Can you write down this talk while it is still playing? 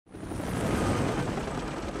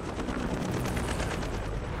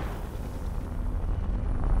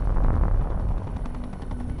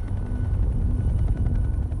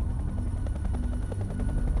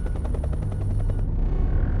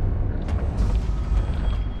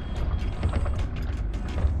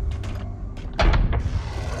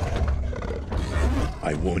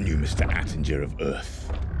I warn you, Mr. Attinger of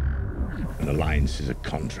Earth. An alliance is a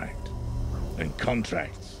contract. And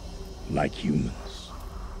contracts, like humans,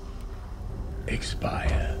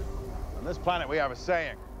 expire. On this planet, we have a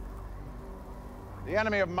saying. The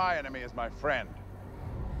enemy of my enemy is my friend.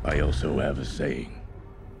 I also have a saying.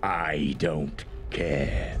 I don't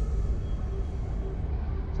care.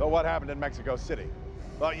 So what happened in Mexico City?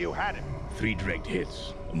 Well, you had him. 3 direct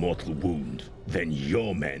hits, a mortal wound. Then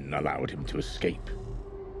your men allowed him to escape.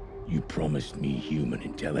 You promised me human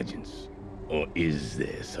intelligence. Or is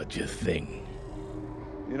there such a thing?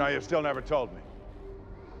 You know, you've still never told me.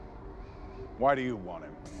 Why do you want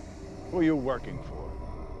him? Who are you working for?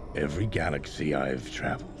 Every galaxy I've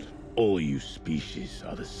traveled, all you species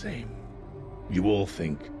are the same. You all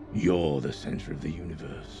think you're the center of the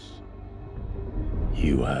universe.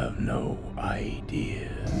 You have no idea.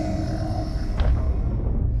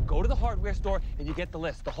 Go to the hardware store and you get the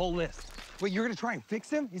list, the whole list. Wait, you're gonna try and fix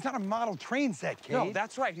him? He's not a model train set, Cade. No,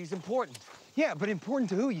 that's right, he's important. Yeah, but important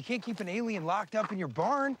to who? You can't keep an alien locked up in your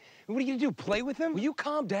barn. What are you gonna do, play with him? Will you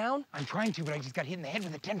calm down? I'm trying to, but I just got hit in the head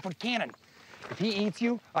with a 10-foot cannon. If he eats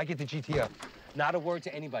you, I get the GTO. Not a word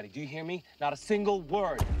to anybody, do you hear me? Not a single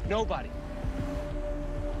word, nobody.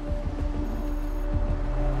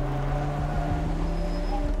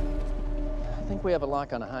 I think we have a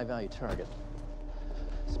lock on a high-value target.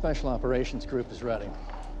 Special Operations Group is ready.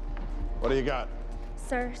 What do you got?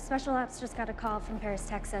 Sir, Special Ops just got a call from Paris,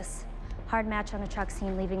 Texas. Hard match on a truck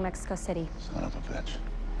seen leaving Mexico City. Son of a bitch.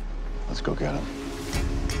 Let's go get him.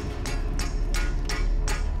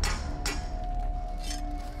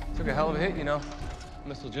 Took a hell of a hit, you know.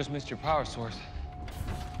 Missile just missed your power source.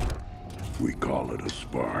 We call it a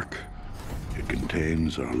spark. It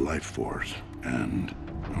contains our life force and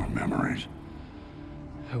our memories.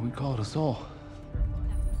 We call it a soul.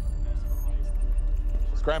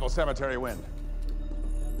 Scramble Cemetery Wind.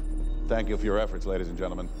 Thank you for your efforts, ladies and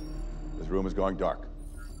gentlemen. This room is going dark.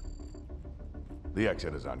 The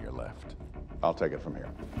exit is on your left. I'll take it from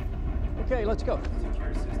here. Okay, let's go.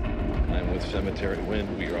 I'm with Cemetery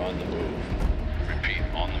Wind. We are on the move. Repeat,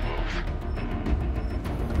 on the move.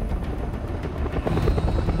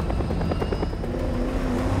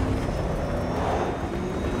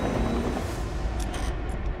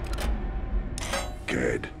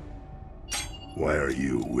 Cade, why are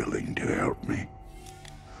you willing to help me?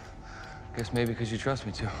 Guess maybe because you trust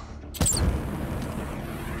me to.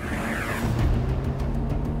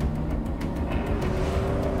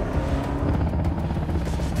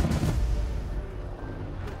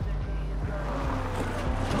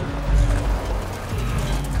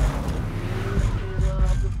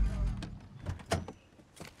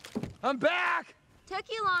 I'm back! Took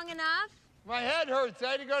you long enough. My head hurts.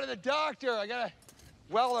 I had to go to the doctor. I got a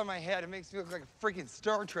well on my head. It makes me look like a freaking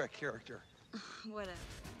Star Trek character. Whatever.